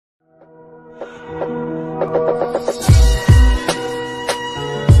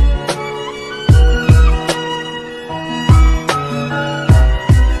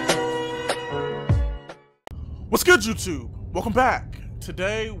good, YouTube? Welcome back.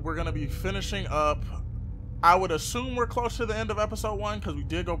 Today we're gonna be finishing up. I would assume we're close to the end of episode 1 because we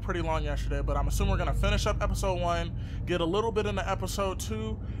did go pretty long yesterday, but I'm assuming we're gonna finish up episode 1, get a little bit into episode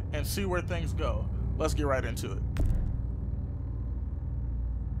 2, and see where things go. Let's get right into it.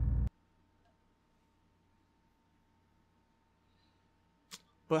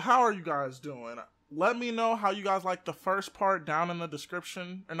 But how are you guys doing? Let me know how you guys like the first part down in the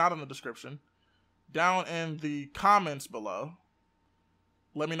description, or not in the description, down in the comments below.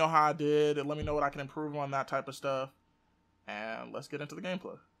 Let me know how I did, and let me know what I can improve on, that type of stuff. And let's get into the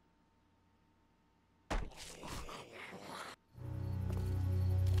gameplay.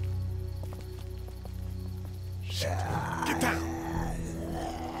 Get down!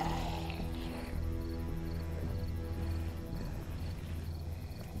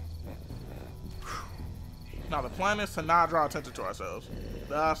 Now the plan is to not draw attention to ourselves.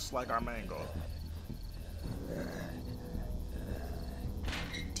 That's like our main goal.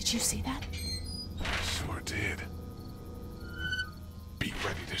 Did you see that? Sure did. Be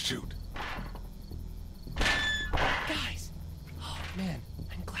ready to shoot. Guys! Oh man,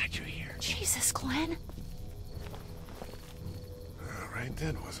 I'm glad you're here. Jesus, Glenn. Right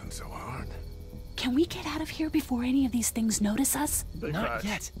then wasn't so hard. Can we get out of here before any of these things notice us? Big Not facts.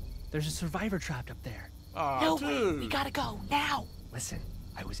 yet. There's a survivor trapped up there. Aw, No dude. way. We gotta go now. Listen,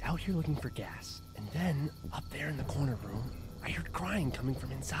 I was out here looking for gas, and then up there in the corner room, I heard crying coming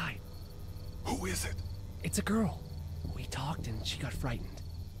from inside. Who is it? It's a girl. We talked and she got frightened.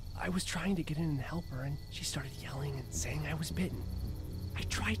 I was trying to get in and help her, and she started yelling and saying I was bitten. I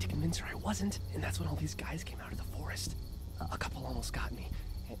tried to convince her I wasn't, and that's when all these guys came out of the forest. A couple almost got me,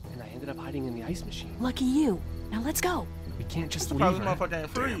 and I ended up hiding in the ice machine. Lucky you. Now let's go. We can't just Surprised leave this her. motherfucker ain't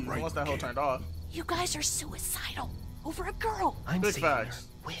freeze Damn right unless that we hoe can't. turned off. You guys are suicidal. Over a girl. I'm Big saving her, facts.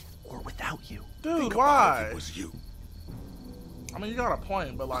 with or without you. Dude, Think about why? if it was you. I mean, you got a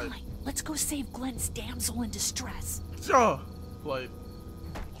point, but like, Fine. Let's go save Glenn's damsel in distress. like,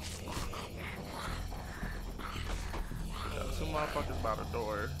 got two motherfuckers by the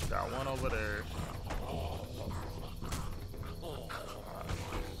door. Got one over there.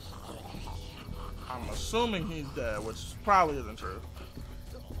 I'm assuming he's dead, which probably isn't true.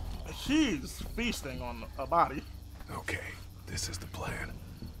 He's feasting on a body. Okay, this is the plan.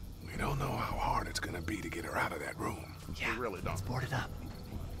 We don't know how hard it's gonna be to get her out of that room. Yeah, really don't. let's board it up.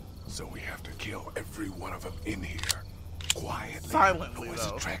 So we have to kill every one of them in here. Quietly. Silently, Noise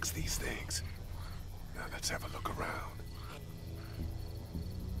though. attracts these things. Now let's have a look around.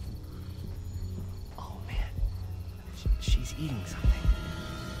 Oh man, she's eating something.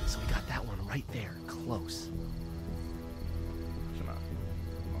 So we got that one right there, close. Can I?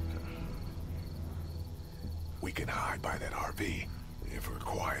 Okay. We can hide by that RV if we're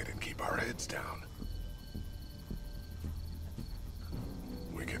quiet and keep our heads down.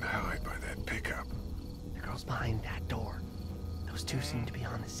 We can hide by that pickup. The girl's behind that door. Those two seem to be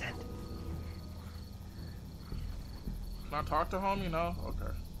on the scent. Can I talk to homie? No?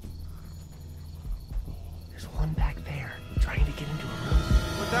 Okay. There's one back there, trying to get into a room.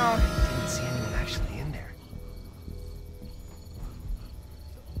 Put down. Didn't see anyone actually in there.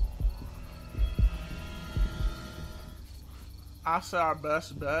 I say our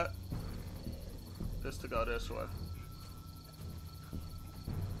best bet is to go this way.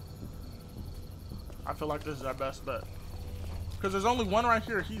 I feel like this is our best bet. Because there's only one right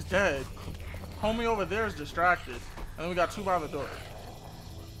here. He's dead. Homie over there is distracted. And then we got two by the door.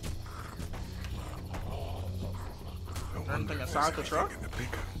 No there anything wonder inside there's the truck? anything in the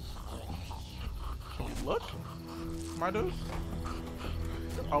pickup. Can we look? My dude?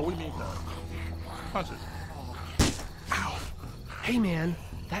 Oh, we need that. Punch it. Ow! Hey man,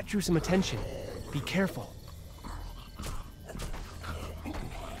 that drew some attention. Be careful.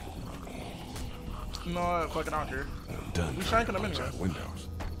 You know what? Fucking out here. I'm done. We trying shanking them to anyways. close our windows.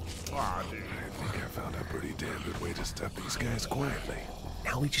 Aw, dude. I think I found a pretty damn good way to stop these guys quietly.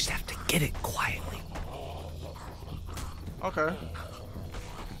 Now we just have to get it quietly. Okay.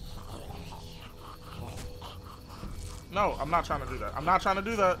 No, I'm not trying to do that. I'm not trying to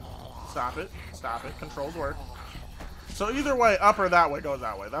do that. Stop it. Stop it. Controls work. So either way, up or that way goes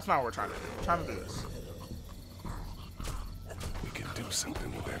that way. That's not what we're trying to do. We're trying to do this. We can do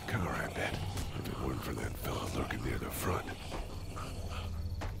something with that car, I bet. If it weren't for that fella lurking near the front.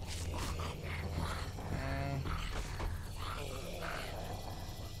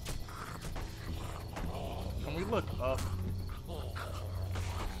 Can we look up?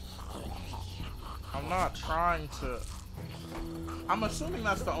 I'm not trying to... I'm assuming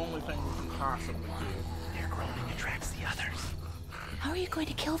that's the only thing we can possibly do. Their groaning attracts the others. How are you going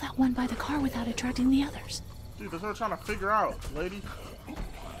to kill that one by the car without attracting the others? Dude, that's what we're trying to figure out, lady.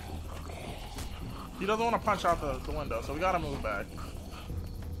 He doesn't want to punch out the window, so we gotta move back.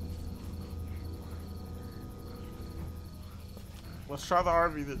 Let's try the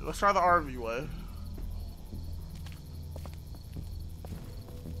RV. Let's try the RV way.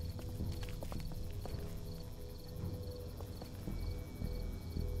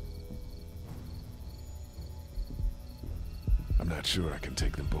 I'm not sure I can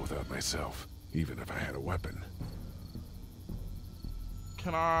take them both out myself, even if I had a weapon.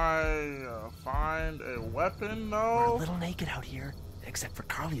 Can I find a weapon, though? We're a little naked out here, except for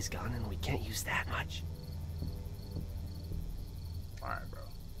Carly's gun, and we can't use that much. Alright, bro.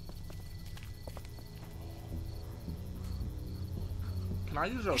 Can I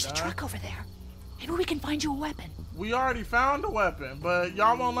use your There's a gun? truck over there. Maybe we can find you a weapon. We already found a weapon, but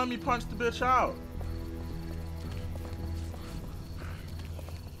y'all won't let me punch the bitch out.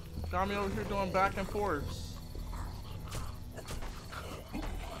 Got me over here doing back and forths.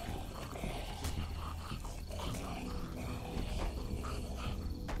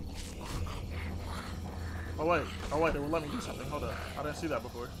 Oh wait, they will let me do something. Hold up. I didn't see that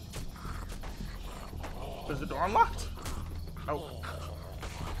before. Is the door unlocked? Oh.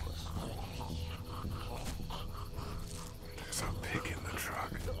 There's a pig in the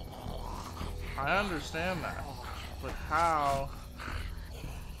truck. I understand that. But how?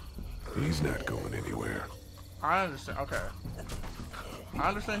 He's not going anywhere. I understand. Okay. I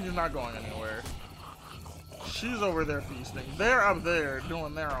understand he's not going anywhere. She's over there feasting. They're up there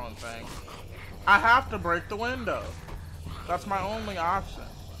doing their own thing. I have to break the window. That's my only option.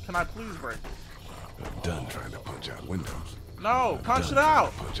 Can I please break it? I'm done trying to punch out windows. No, punch it Done trying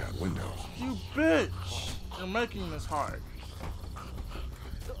out. to punch out windows. You bitch. You're making this hard.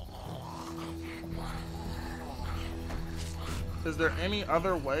 Is there any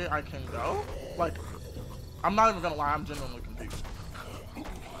other way I can go? Like, I'm not even gonna lie, I'm genuinely confused.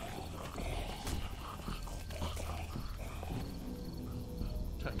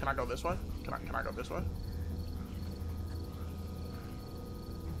 Can I go this way? Can I go this way?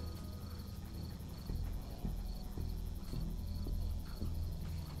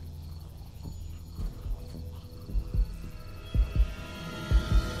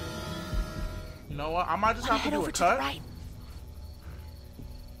 You know what? I might just have to do a cut. Right.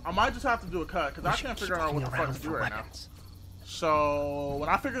 I might just have to do a cut because I can't figure out what the fuck to do right now. Weapons. So when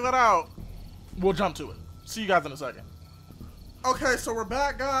I figure that out, we'll jump to it. See you guys in a second. Okay, so we're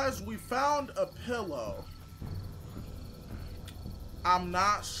back, guys. We found a pillow. I'm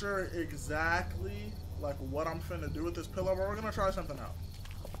not sure exactly like what I'm finna do with this pillow, but we're gonna try something out.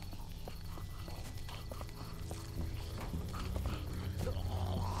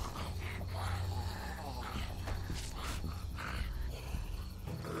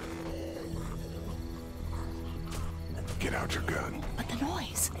 Get out your gun. But the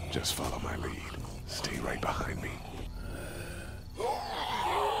noise. Just follow my lead. Stay right behind me.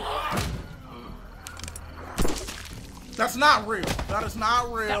 That's not real. That is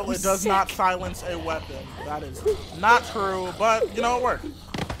not real. It does not silence a weapon. That is not true, but you know, it worked.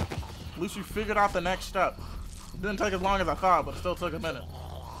 At least you figured out the next step. It didn't take as long as I thought, but it still took a minute.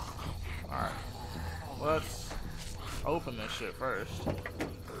 Alright. Let's open this shit first.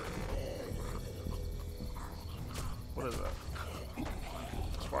 What is that?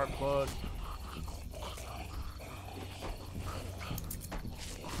 Spark plug.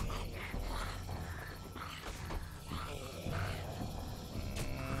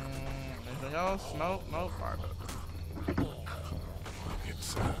 Anything else? Nope, nope. Alright.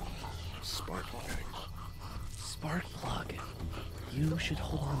 It's a spark thing. Spark plug. You should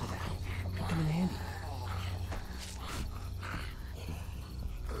hold on to that. Could come in handy.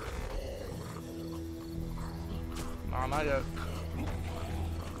 No, not yet.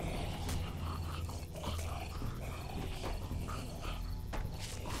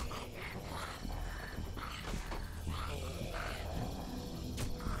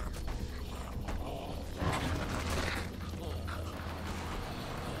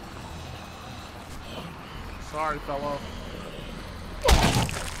 Sorry, fellow.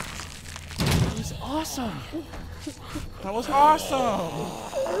 That was awesome. That was awesome.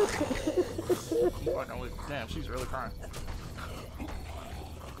 Damn, she's really crying.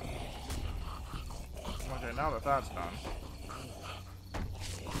 Okay, now that that's done.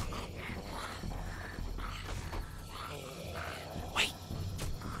 Wait.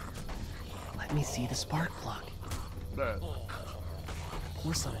 Let me see the spark plug. Bet.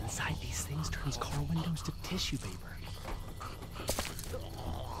 Porcelain inside these things turns car windows to tissue paper.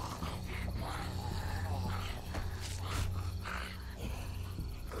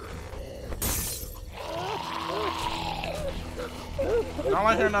 Y'all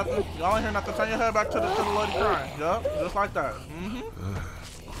ain't hear nothing. Y'all ain't hear nothing. Turn your head back to the lady crying. Yup, just like that.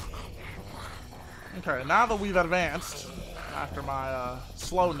 Okay, now that we've advanced, after my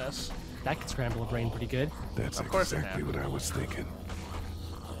slowness. That could scramble a brain pretty good. That's exactly what I was thinking.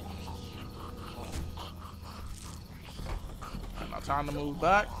 Now time to move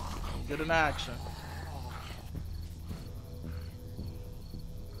back, get in action.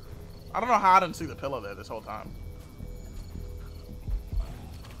 I don't know how I didn't see the pillow there this whole time.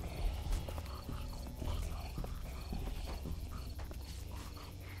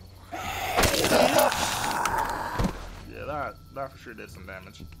 Yeah, that for sure did some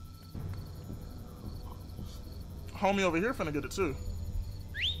damage. Homie over here finna get it too.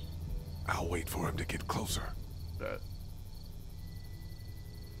 I'll wait for him to get closer. Bet.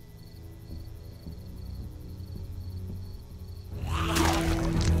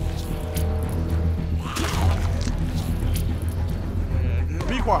 Yeah,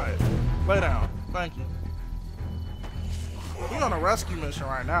 be quiet. Lay down. Thank you. We on a rescue mission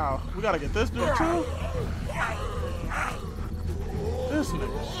right now. We gotta get this dude too. This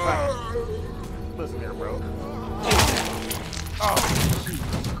nigga. Listen here, bro. Oh,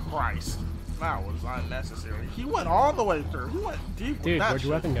 Jesus Christ. That was unnecessary. He went all the way through. He went deep with Dude, that where'd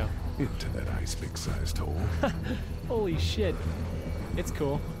your weapon go? Into that ice pick-sized hole. Holy shit. It's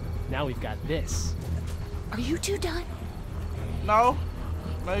cool. Now we've got this. Are you two done? No.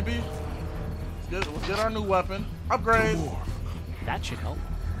 Maybe. Let's get our new weapon. Upgrade. That should help.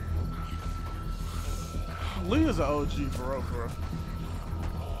 Lee is an OG for real, for real.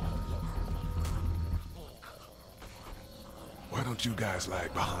 Why don't you guys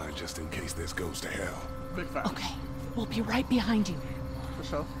lag behind just in case this goes to hell? Big fact. Okay, we'll be right behind you. For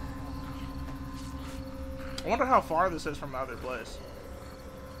sure. I wonder how far this is from the other place.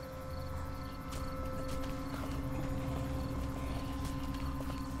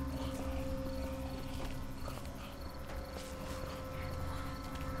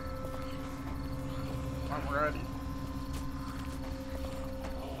 I'm ready.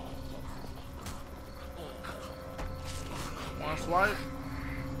 One swipe.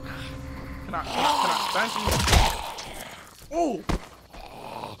 Can I, thank you. Ooh!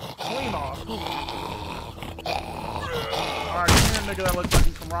 Clean off. Alright, come here, nigga that looks like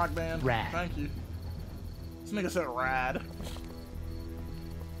he's from Rock Band. Rad. Thank you. This nigga said rad.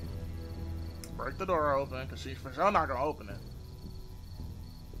 Break the door open, because she's for sure not gonna open it.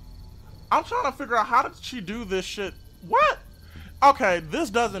 I'm trying to figure out, how did she do this shit? What? Okay, this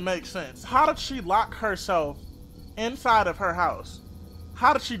doesn't make sense. How did she lock herself inside of her house?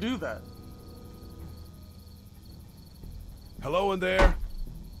 How did she do that? Hello in there.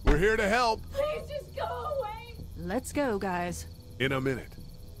 We're here to help. Please just go away. Let's go, guys. In a minute.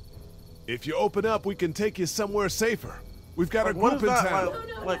 If you open up, we can take you somewhere safer. We've got a What group is in that?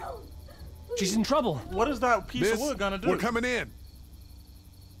 town. Like, She's in trouble. what is that piece Miss, of wood gonna do? we're coming in.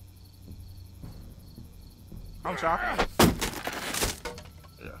 I'm chopping.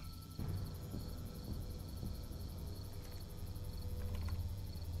 Yeah.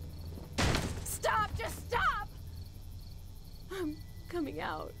 Stop, just stop. I'm coming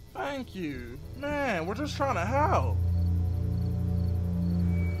out. Thank you. Man, we're just trying to help.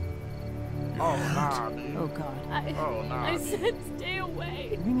 Oh, nah, dude. Oh, God. Oh, nah, I dude. said stay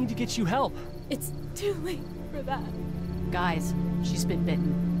away. We need to get you help. It's too late for that. Guys, she's been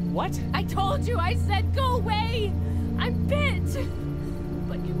bitten. What? I told you, I said go away. I'm bit.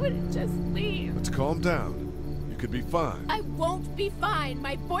 But you wouldn't just leave. Let's calm down. You could be fine. I won't be fine.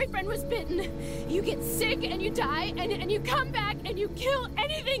 My boyfriend was bitten. You get sick and you die, and you come back and you kill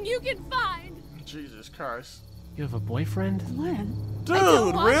anything you can find. Jesus Christ. You have a boyfriend? Glenn? Dude, I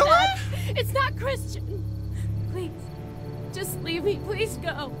don't want really? that. It's not Christian. Please, just leave me. Please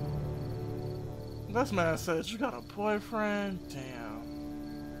go. This man says you got a boyfriend? Damn.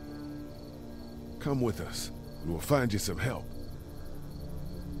 Come with us, and we'll find you some help.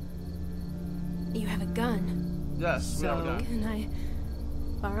 You have a gun. Yes, we have a gun. Can I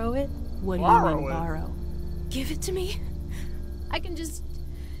borrow it? What do Borrow you mean, it? borrow? Give it to me. I can just,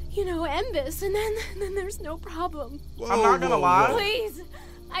 end this, and then there's no problem. Whoa, I'm not gonna lie. Please,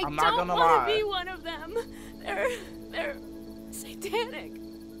 I'm not don't gonna want lie. to be one of them. They're satanic.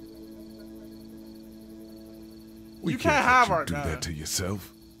 We You can't have let our you do gun. that to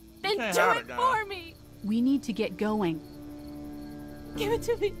yourself. Then can't do have it a gun. for me. We need to get going. Give it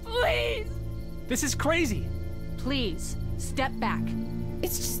to me, please. This is crazy. Please, step back.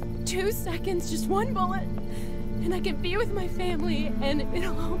 It's just 2 seconds, just one bullet, and I can be with my family, and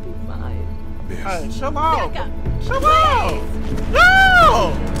it'll all be fine. Miss, Hey, chill out. Back up. Chill out.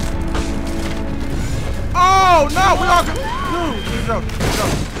 No! Oh, no, we all You're joking. You're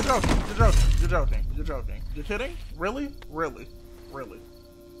joking. You're joking. You're joking. You're joking. You're joking. You're kidding? Really? Really? Really?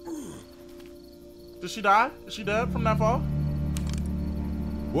 Did she die? Is she dead from that fall?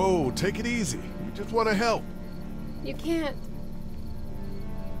 Whoa, take it easy. We just want to help. You can't.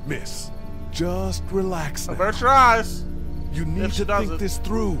 Miss, just relax now. Avert your eyes. You need If she to does think it. this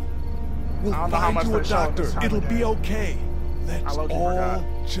through. We'll I don't know how find much you a they showed doctor. this time It'll again. be okay. Let's low-key all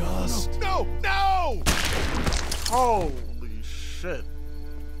forgot. just... No! No! Holy shit.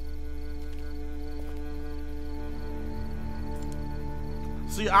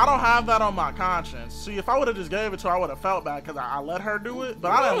 See, I don't have that on my conscience. See, if I would have just gave it to her, I would have felt bad because I let her do it.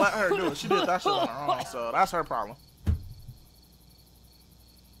 But I didn't let her do it. She did that shit on her own, so that's her problem.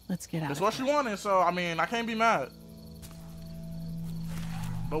 Let's get out It's of what here. she wanted, so, I mean, I can't be mad.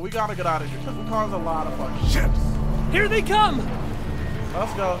 But we gotta get out of here because we caused a lot of fucking shit. Here they come!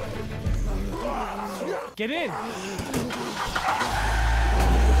 Let's go. Get in!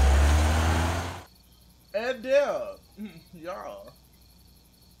 Ed Deb. Y'all.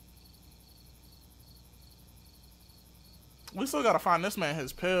 We still gotta find this man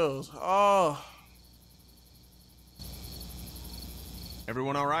his pills. Oh.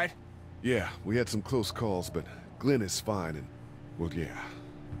 Everyone all right? Yeah, we had some close calls, but Glenn is fine and, well, yeah,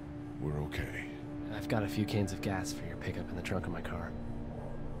 we're okay. I've got a few cans of gas for your pickup in the trunk of my car.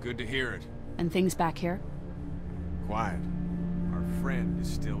 Good to hear it. And things back here? Quiet. Our friend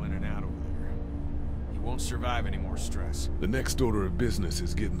is still in and out over there. He won't survive any more stress. The next order of business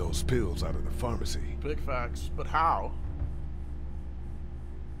is getting those pills out of the pharmacy. Big facts. But how?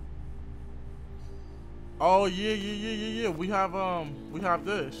 Oh yeah. We have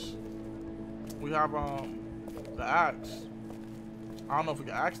this. We have the axe. I don't know if we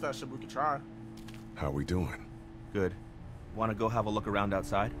can axe that shit, but we could try. How we doing? Good. Want to go have a look around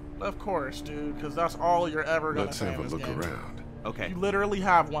outside? Of course, dude, because that's all you're ever gonna Let's say have in a this look game. around. Okay. You literally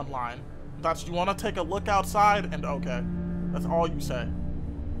have one line. That's you want to take a look outside, and okay, that's all you say.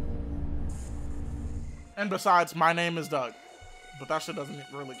 And besides, my name is Doug, but that shit doesn't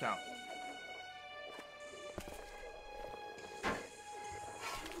really count.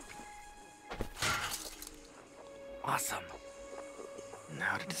 Awesome.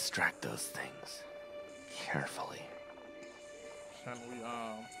 Now to distract those things. Carefully. Can we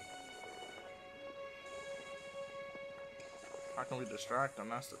how can we distract them?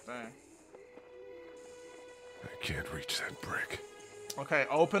 That's the thing. I can't reach that brick. Okay,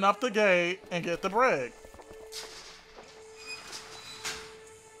 open up the gate and get the brick.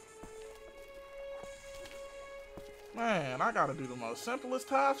 Man, I gotta do the most simplest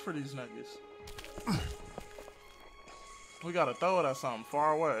task for these niggas. We gotta throw it at something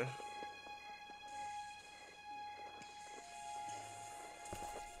far away.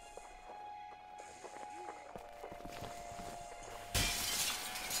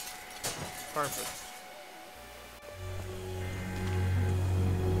 Perfect.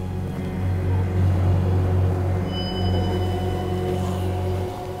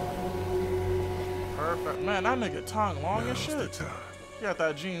 Perfect. Man, that nigga tongue long as Now's the shit. time. He got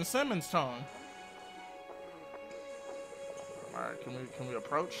that Gene Simmons tongue. Alright, can we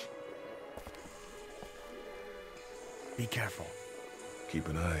approach? Be careful. Keep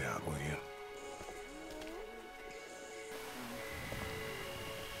an eye out, will you?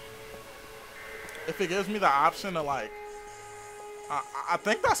 If it gives me the option to like, I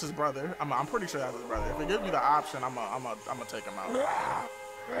think that's his brother. I'm pretty sure that's his brother. If it gives me the option, I'm gonna take him out.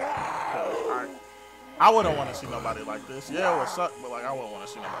 I wouldn't want to see nobody like this. Yeah, it would suck, but like I wouldn't want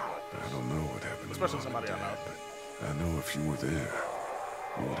to see nobody like this. I don't know what happened. Especially to Mom somebody I and know. Dad, but I know if you were there,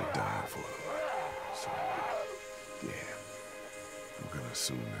 you would have died for them. So, yeah, I'm gonna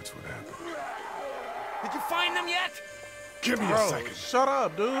assume that's what happened. Did you find them yet? Give me a Bro, second. shut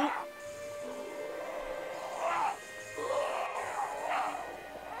up, dude.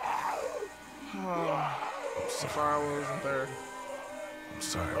 I'm Sorry I wasn't there. I'm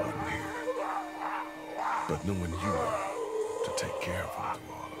sorry I wasn't here. But knowing you to take care of him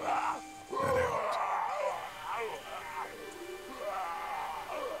through all of that helped.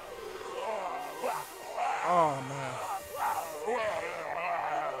 Oh man.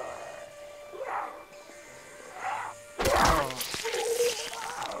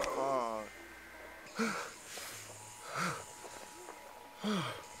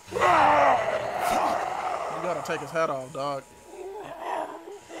 You gotta take his head off, dog.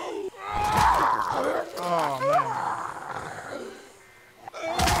 Oh man.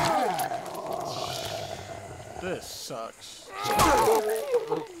 This sucks.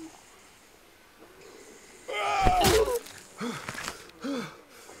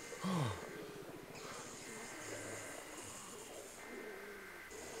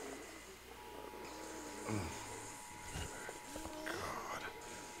 God.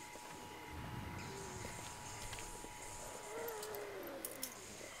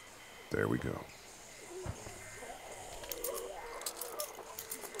 There we go.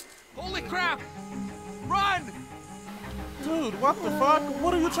 Holy crap! Run! Dude, what the fuck?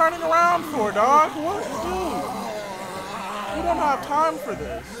 What are you turning around for, dog? What? Dude. We don't have time for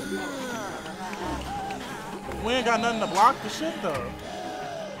this. We ain't got nothing to block the shit, though.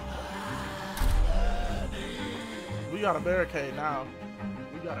 We got a barricade now.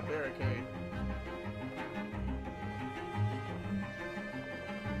 We got a barricade.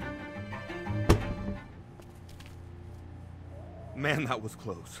 Man, that was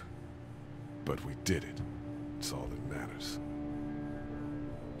close. But we did it. It's all that matters.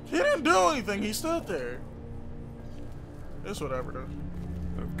 He didn't do anything. He stood there. It's whatever, though.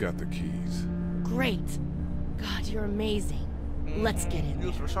 I've got the keys. Great. God, you're amazing. Let's get in You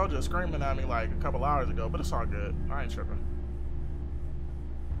was for sure just screaming at me like a couple hours ago, but it's all good. I ain't tripping.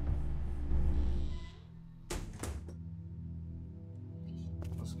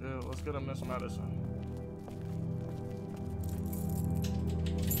 Let's get him this medicine.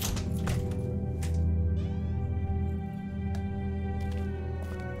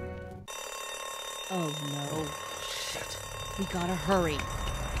 Oh no. Shit. We gotta hurry.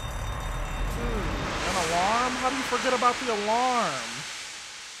 An alarm? How do you forget about the alarm?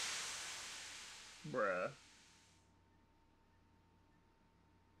 Bruh.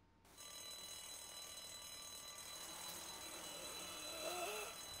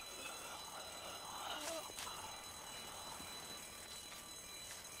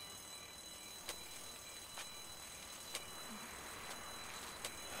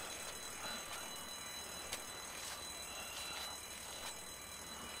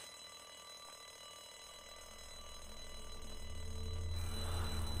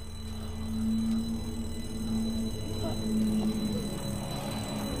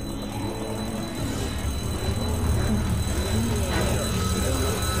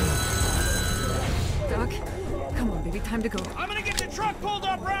 Time to go. I'm gonna get the truck pulled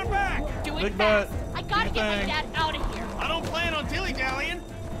up round back! Do it Big fast. bet. I gotta get my dad out of here. I don't plan on dilly-dallying.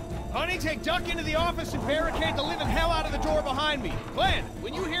 Honey, take Duck into the office and barricade the living hell out of the door behind me. Glenn,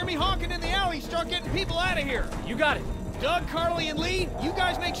 when you hear me honking in the alley, start getting people out of here. You got it. Doug, Carly, and Lee, you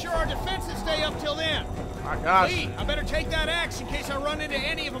guys make sure our defenses stay up till then. I got Lee, you. I better take that axe in case I run into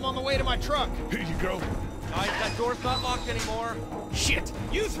any of them on the way to my truck. Here you go. That door's not locked anymore. Shit!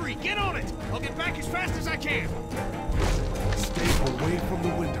 You three, get on it! I'll get back as fast as I can. Stay away from the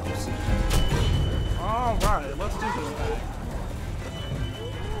windows. All right, let's do this thing.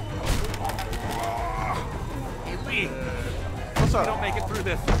 Hey, Lee, What's if you up? don't make it through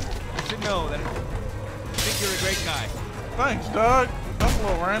this, you should know that I think you're a great guy. Thanks, Doug. That's a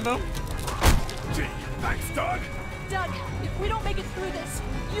little random. Gee, thanks, Doug. Doug, if we don't make it through this,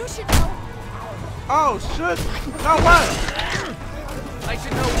 you should know. Oh, shit. No way. I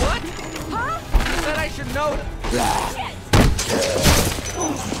should know what? Huh? You said I should know.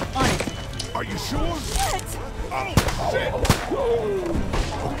 On it. Are you sure? Shit! Oh, shit!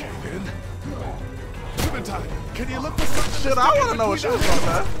 Okay, then. Clementine, can you look for something? Shit, I want to know what she was about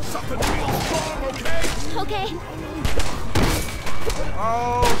that. Something real strong, okay? Okay.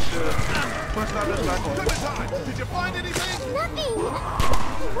 Oh, shit. Push that bitch back on. Clementine, did you find anything? Nothing.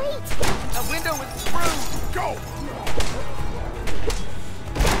 Wait. A window with screws. Go!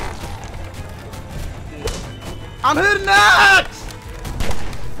 I'm hitting that!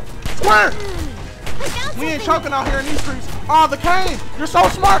 Squirt! I found We ain't something. choking out here in these streets. Oh, the cane! You're so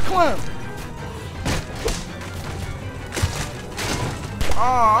smart, Clem! Oh,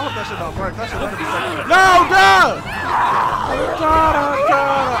 I hope that shit don't break. That shit don't be breaking. No, Doug!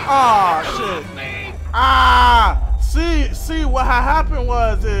 Oh, shit. Ah! See, what had happened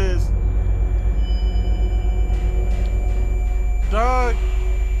is Doug,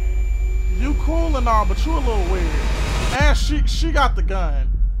 you cool and all, but you a little weird. And she got the gun.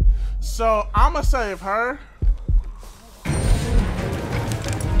 So I'ma save her.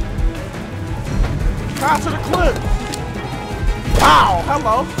 Try to the clip. Bow,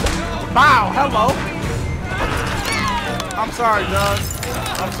 hello. Bow, hello. I'm sorry, Doug.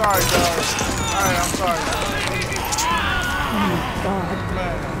 I'm sorry, Doug. Alright, I'm sorry. Oh, God.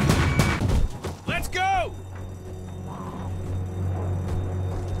 Man. Let's go!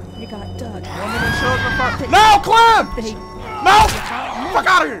 You got Doug. Women and children first. No, Clem! They... No! Fuck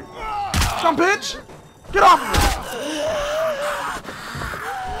out of here! Some bitch! Get off of me!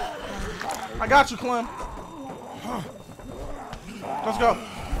 I got you, Clem. Let's go.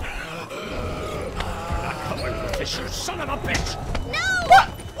 You son of a bitch! No! What?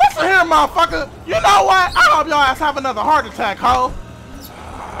 What's for him, motherfucker. You know what? I hope your ass have another heart attack, ho.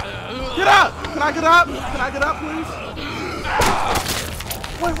 Get up. Can I get up? Can I get up, please?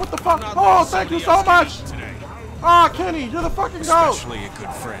 Wait, what the fuck? Oh, thank you so much. Ah, oh, Kenny, you're the fucking goat. Especially a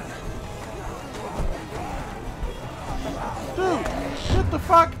good friend. Dude, shit the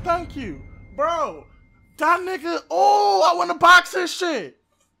fuck, thank you. Bro, that nigga, oh, I want to box his shit.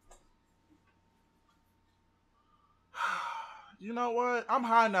 You know what? I'm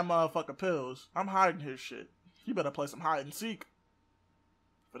hiding that motherfucker pills. I'm hiding his shit. He better play some hide and seek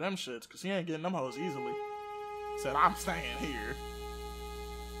for them shits, because he ain't getting them hoes easily. Said, I'm staying here.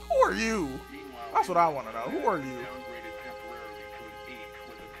 Who are you? That's what I want to know. Who are you?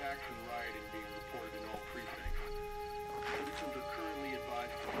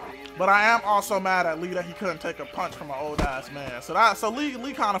 But I am also mad at Lee that he couldn't take a punch from an old ass man. So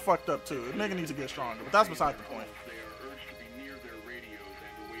Lee kind of fucked up too. The nigga needs to get stronger. But that's beside the point.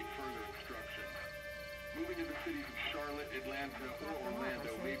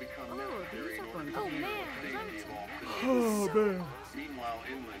 Oh man. Meanwhile,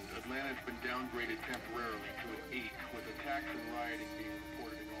 inland, Atlanta's been downgraded temporarily to an 8, with attacks and rioting being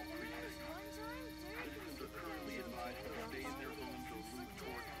reported in all precincts. Citizens are currently advised to stay in their homes or move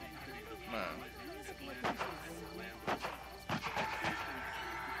towards the cities of Charlotte, Atlanta, and Orlando.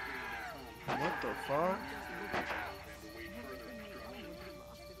 What the fuck?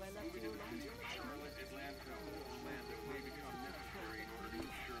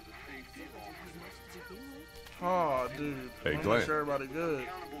 Oh, dude. Hey, I'm Glenn. sure everybody good.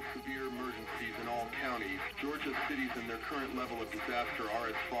 Accountable severe emergencies in all counties. Georgia's cities and their current level of disaster are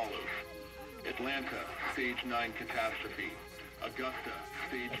as follows. Atlanta, stage 9 catastrophe. Augusta,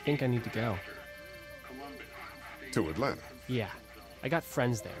 stage I think I need to go. Columbus, stage To Atlanta. Yeah, I got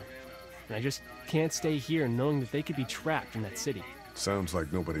friends there. And I just can't stay here knowing that they could be trapped in that city. Sounds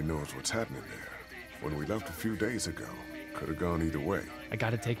like nobody knows what's happening there. When we left a few days ago, could have gone either way. I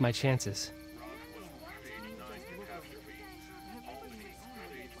gotta take my chances.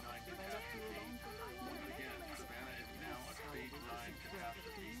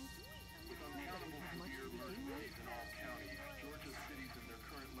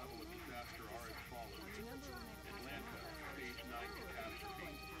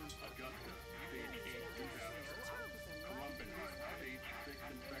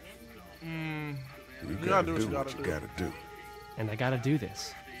 You gotta do what you gotta do. And I gotta do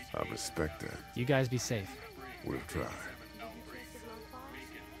this. I respect that. You guys be safe. We'll try.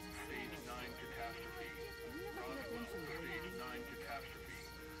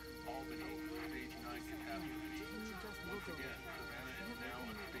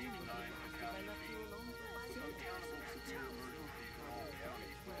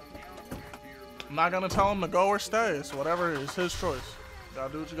 I'm not gonna tell him to go or stay. It's whatever is his choice. You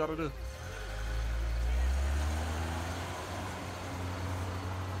gotta do what you gotta do.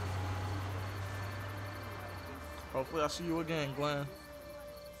 Hopefully I see you again, Glenn.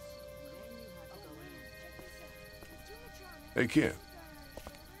 Hey, Ken.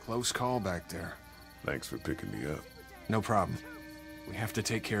 Close call back there. Thanks for picking me up. No problem. We have to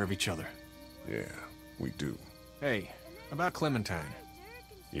take care of each other. Yeah, we do. Hey, about Clementine.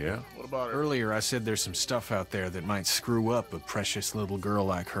 Yeah? What about her? Earlier I said there's some stuff out there that might screw up a precious little girl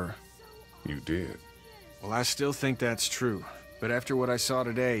like her. You did. Well, I still think that's true. But after what I saw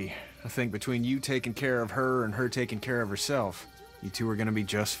today, I think between you taking care of her and her taking care of herself, you two are gonna be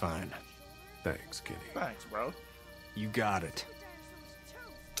just fine. Thanks, Kenny. Thanks, bro. You got it.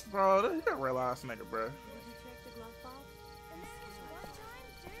 Bro, you got a real ass nigga, bro.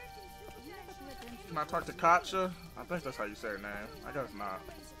 Can I talk to Katja? I think that's how you say her name. I guess not.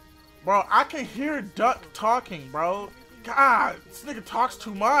 Bro, I can hear Duck talking, bro. God, this nigga talks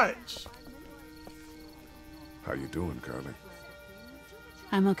too much. How you doing, Carly?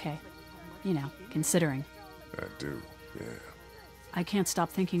 I'm okay. You know, considering. I do, yeah. I can't stop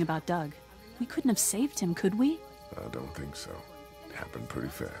thinking about Doug. We couldn't have saved him, could we? I don't think so. It happened pretty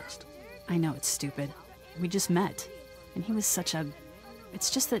fast. I know it's stupid. We just met. And he was such a... It's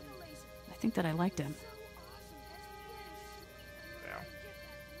just that... I think that I liked him. Yeah.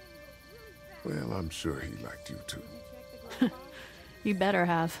 Well, I'm sure he liked you too. You better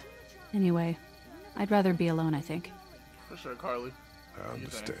have. Anyway, I'd rather be alone, I think. For sure, Carly. I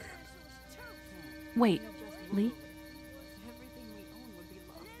understand. Wait, Lee?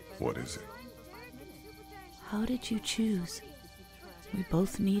 What is it? How did you choose? We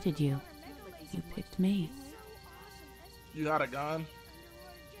both needed you. You picked me. You had a gun?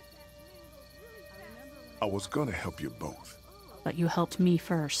 I was gonna help you both. But you helped me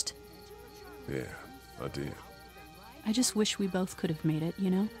first. Yeah, I did. I just wish we both could have made it, you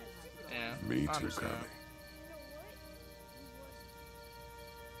know? Yeah. Me I too, understand. Connie.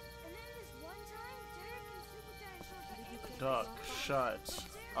 Duck, shut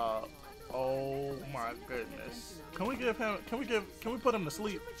up. Oh my goodness. Can we put him to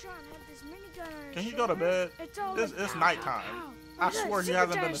sleep? Can he go to bed? It's nighttime. I swear he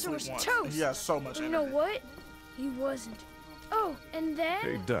hasn't been to sleep once. He has so much energy. You know what? He wasn't. Oh, and then...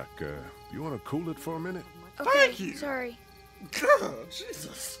 Hey, Duck, you want to cool it for a minute? Okay, Thank you. Sorry. God,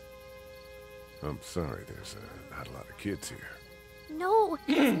 Jesus. I'm sorry, there's not a lot of kids here. No,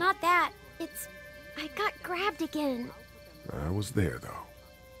 it's not that. It's... I got grabbed again. I was there, though.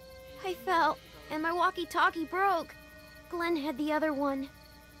 I fell, and my walkie-talkie broke. Glenn had the other one.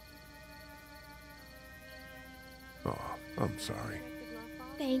 Oh, I'm sorry.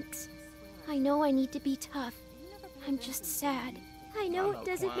 Thanks. I know I need to be tough. I'm just sad. I know it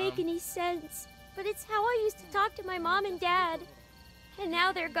doesn't make any sense, but it's how I used to talk to my mom and dad. And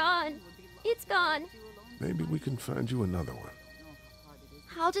now they're gone. It's gone. Maybe we can find you another one.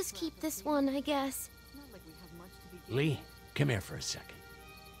 I'll just keep this one, I guess. Lee, come here for a second.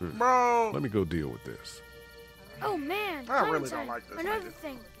 Bro. Let me go deal with this. Oh, man. I really don't like this. Another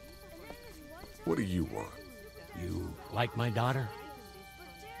thing. What do you want? You like my daughter?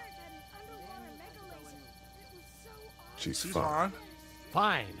 She's fine.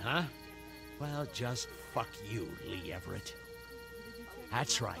 Fine, huh? Well, just fuck you, Lee Everett.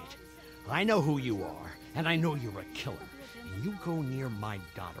 That's right. I know who you are, and I know you're a killer. And you go near my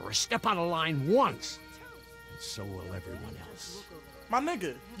daughter or step out of line once, and so will everyone else. My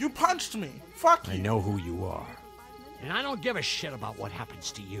nigga, you punched me. Fuck you. I know who you are. And I don't give a shit about what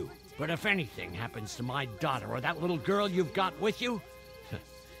happens to you. But if anything happens to my daughter or that little girl you've got with you,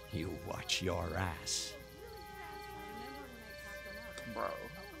 you watch your ass. Bro.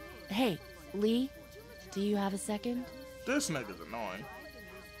 Hey, Lee, do you have a second? This nigga's annoying.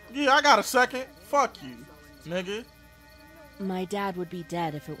 Yeah, I got a second. Fuck you, nigga. My dad would be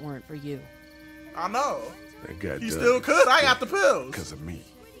dead if it weren't for you. I know. That guy He still could. I got the pills. Because of me.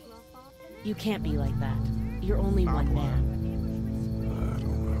 You can't be like that. You're only one man. I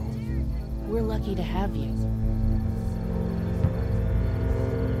don't know. We're lucky to have you.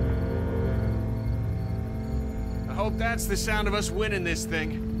 I hope that's the sound of us winning this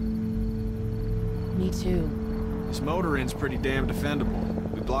thing. Me too. This motor inn's pretty damn defendable.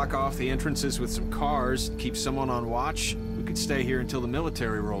 We block off the entrances with some cars, keep someone on watch. We could stay here until the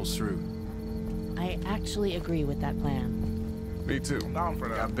military rolls through. I actually agree with that plan. Me too. I'm down for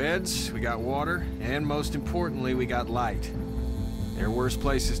We that. got beds, we got water, and most importantly, we got light. There are worse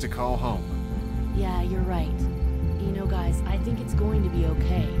places to call home. Yeah, you're right. You know, guys, I think it's going to be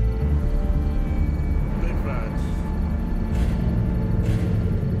okay. Big facts.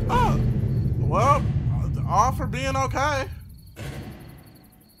 Oh, well, all for being okay.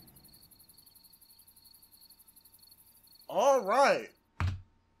 All right.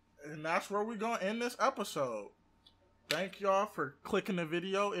 And that's where we're going to end this episode. Thank y'all for clicking the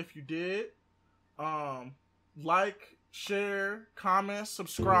video if you did. Like, share, comment,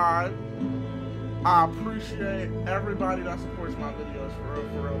 subscribe. I appreciate everybody that supports my videos. For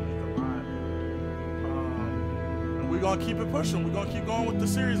real, means a lot. And we're going to keep it pushing. We're going to keep going with the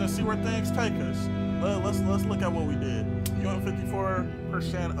series and see where things take us. Let's look at what we did. You and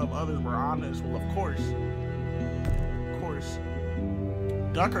 54% of others were honest. Well, of course.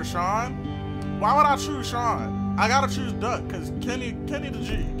 Duck or Sean? Why would I choose Sean? I gotta choose Duck, because Kenny the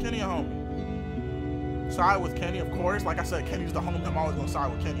G. Kenny a homie. Side with Kenny, of course. Like I said, Kenny's the homie. I'm always gonna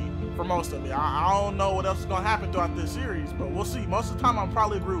side with Kenny for most of it. I don't know what else is gonna happen throughout this series, but we'll see. Most of the time, I'll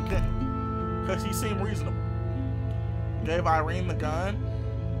probably agree with Kenny, because he seemed reasonable. Gave Irene the gun.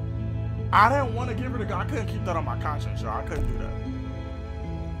 I didn't want to give her the gun. I couldn't keep that on my conscience, y'all. I couldn't do that.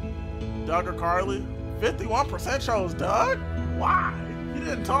 Doug or Carly? 51% chose Doug? Why? He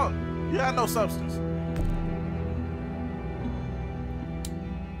didn't talk. He had no substance.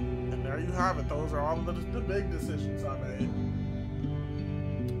 And there you have it. Those are all of the big decisions I made.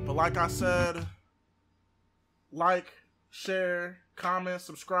 But like I said, like, share, comment,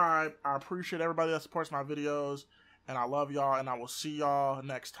 subscribe. I appreciate everybody that supports my videos. And I love y'all. And I will see y'all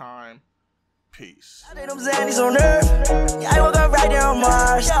next time. Peace. I did them Zannies on Earth. Yeah, I woke up right there on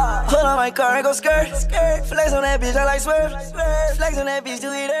Mars. Pull on my car and go skirt. Flex on that bitch, I like swerve. Flex on that bitch,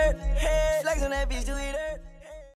 do it hurt. Flex on that bitch, do it